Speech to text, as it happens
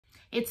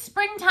It's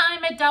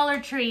springtime at Dollar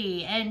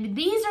Tree, and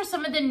these are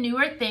some of the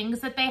newer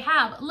things that they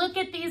have. Look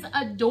at these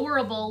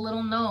adorable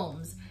little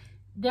gnomes.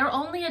 They're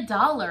only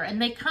 $1,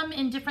 and they come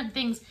in different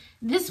things.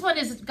 This one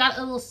has got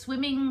a little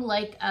swimming,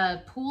 like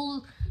a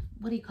pool,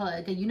 what do you call it,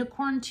 like a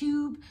unicorn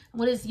tube?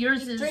 What is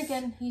yours? He's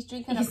drinking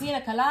a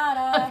pina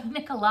colada. A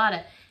pina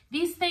colada.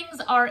 These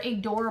things are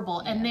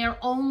adorable, and they're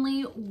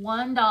only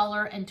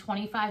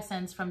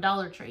 $1.25 from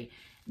Dollar Tree.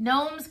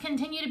 Gnomes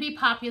continue to be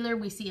popular.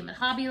 We see them at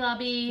Hobby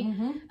Lobby,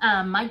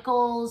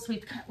 Michael's.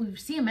 We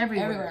see them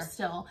everywhere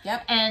still.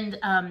 Yep. And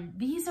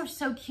these are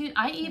so cute.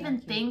 I even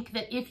think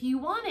that if you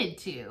wanted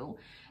to,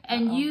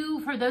 and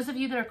for those of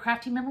you that are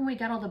crafty, remember when we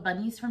got all the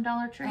bunnies from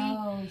Dollar Tree?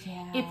 Oh,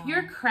 yeah. If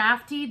you're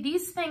crafty,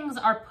 these things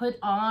are put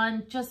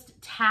on,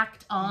 just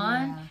tacked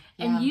on,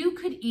 and you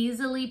could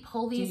easily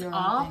pull these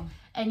off,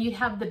 and you'd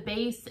have the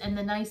base and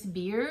the nice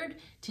beard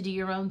to do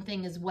your own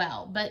thing as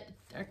well. But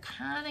they're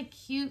kind of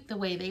cute the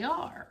way they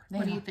are.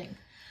 What do you think?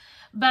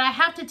 But I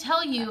have to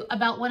tell you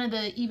about one of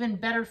the even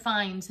better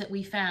finds that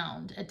we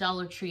found at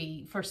Dollar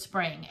Tree for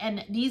spring.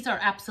 And these are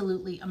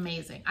absolutely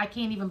amazing. I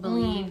can't even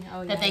believe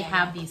that they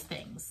have these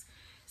things.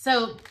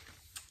 So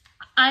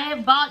I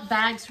have bought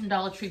bags from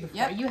Dollar Tree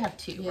before. You have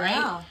too,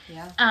 right?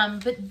 Yeah.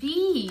 But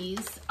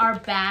these are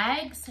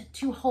bags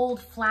to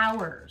hold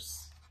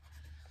flowers.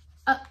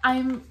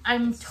 I'm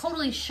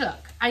totally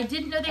shook. I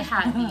didn't know they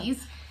had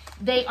these.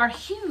 They are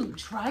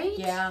huge, right?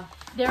 Yeah.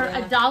 They're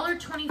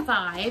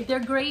 $1.25. They're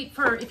great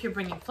for if you're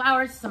bringing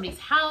flowers to somebody's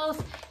house,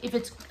 if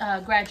it's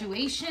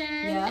graduation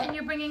and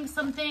you're bringing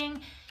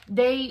something.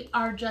 They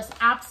are just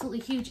absolutely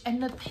huge.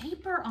 And the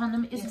paper on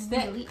them is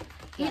really,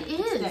 it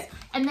is. Thick.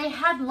 And they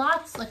had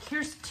lots, like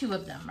here's 2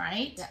 of them,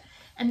 right? Yeah.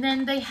 And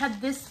then they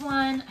had this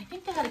one. I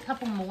think they had a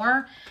couple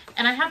more.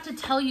 And I have to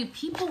tell you,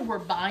 people were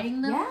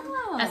buying them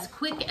as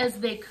quick as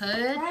they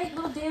could. Right,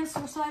 little dance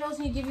recitals,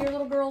 and you give your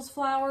little girls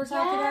flowers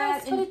after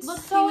that. And it's look,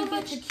 so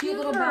much the cute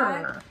little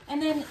bag.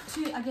 And then,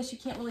 too, I guess you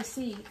can't really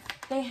see,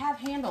 they have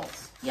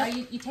handles. Yeah,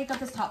 you take up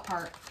this top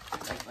part.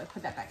 Like,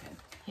 put that back in.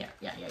 Here,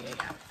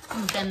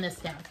 and bend this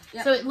down.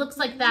 So it looks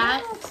like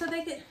that.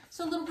 Yeah,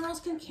 so little girls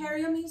can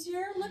carry them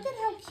easier. Look at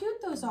how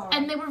cute those are.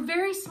 And they were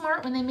very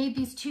smart when they made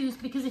these tubes,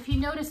 because if you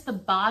notice, the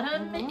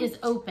bottom is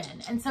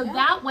open, and so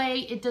that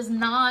way it does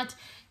not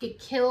get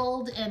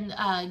killed and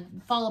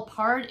fall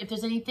apart if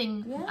there's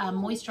anything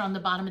moisture on the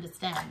bottom of the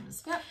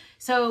stems. Yep.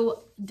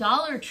 So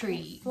Dollar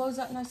Tree flows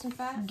up nice and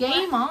fast.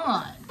 Game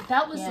on.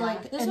 That was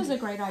like this was a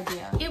great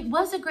idea. It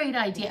was a great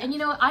idea, and you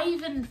know, I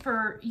even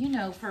for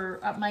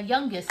my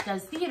youngest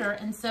does theater,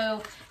 and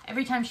so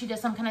every time she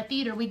does some kind of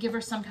theater, we give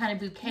her some kind of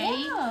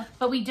bouquet.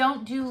 But we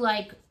don't do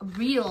like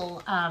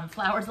real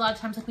flowers. A lot of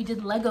times, like we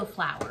did Lego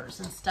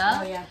flowers and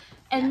stuff. Oh yeah.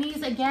 And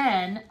these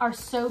again are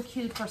so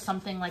cute for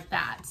something like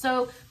that.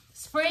 So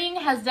spring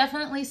has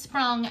definitely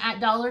sprung at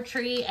Dollar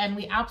Tree, and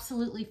we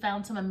absolutely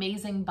found some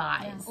amazing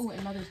buys. Yeah. Oh,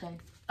 and Mother's Day.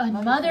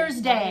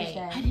 Mother's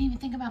Day. I didn't even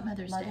think about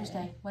Mother's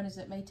Day. When is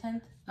it? May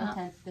 10th? May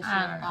 10th this year.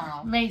 I don't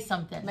know. May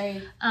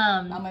something.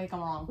 I may come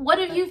wrong. What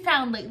have you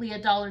found lately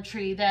at Dollar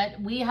Tree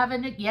that we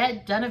haven't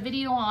yet done a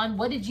video on?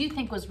 What did you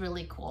think was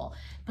really cool?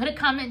 Put a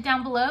comment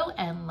down below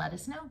and let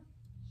us know.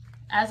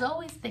 As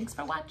always, thanks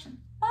for watching.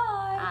 Bye.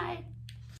 Bye.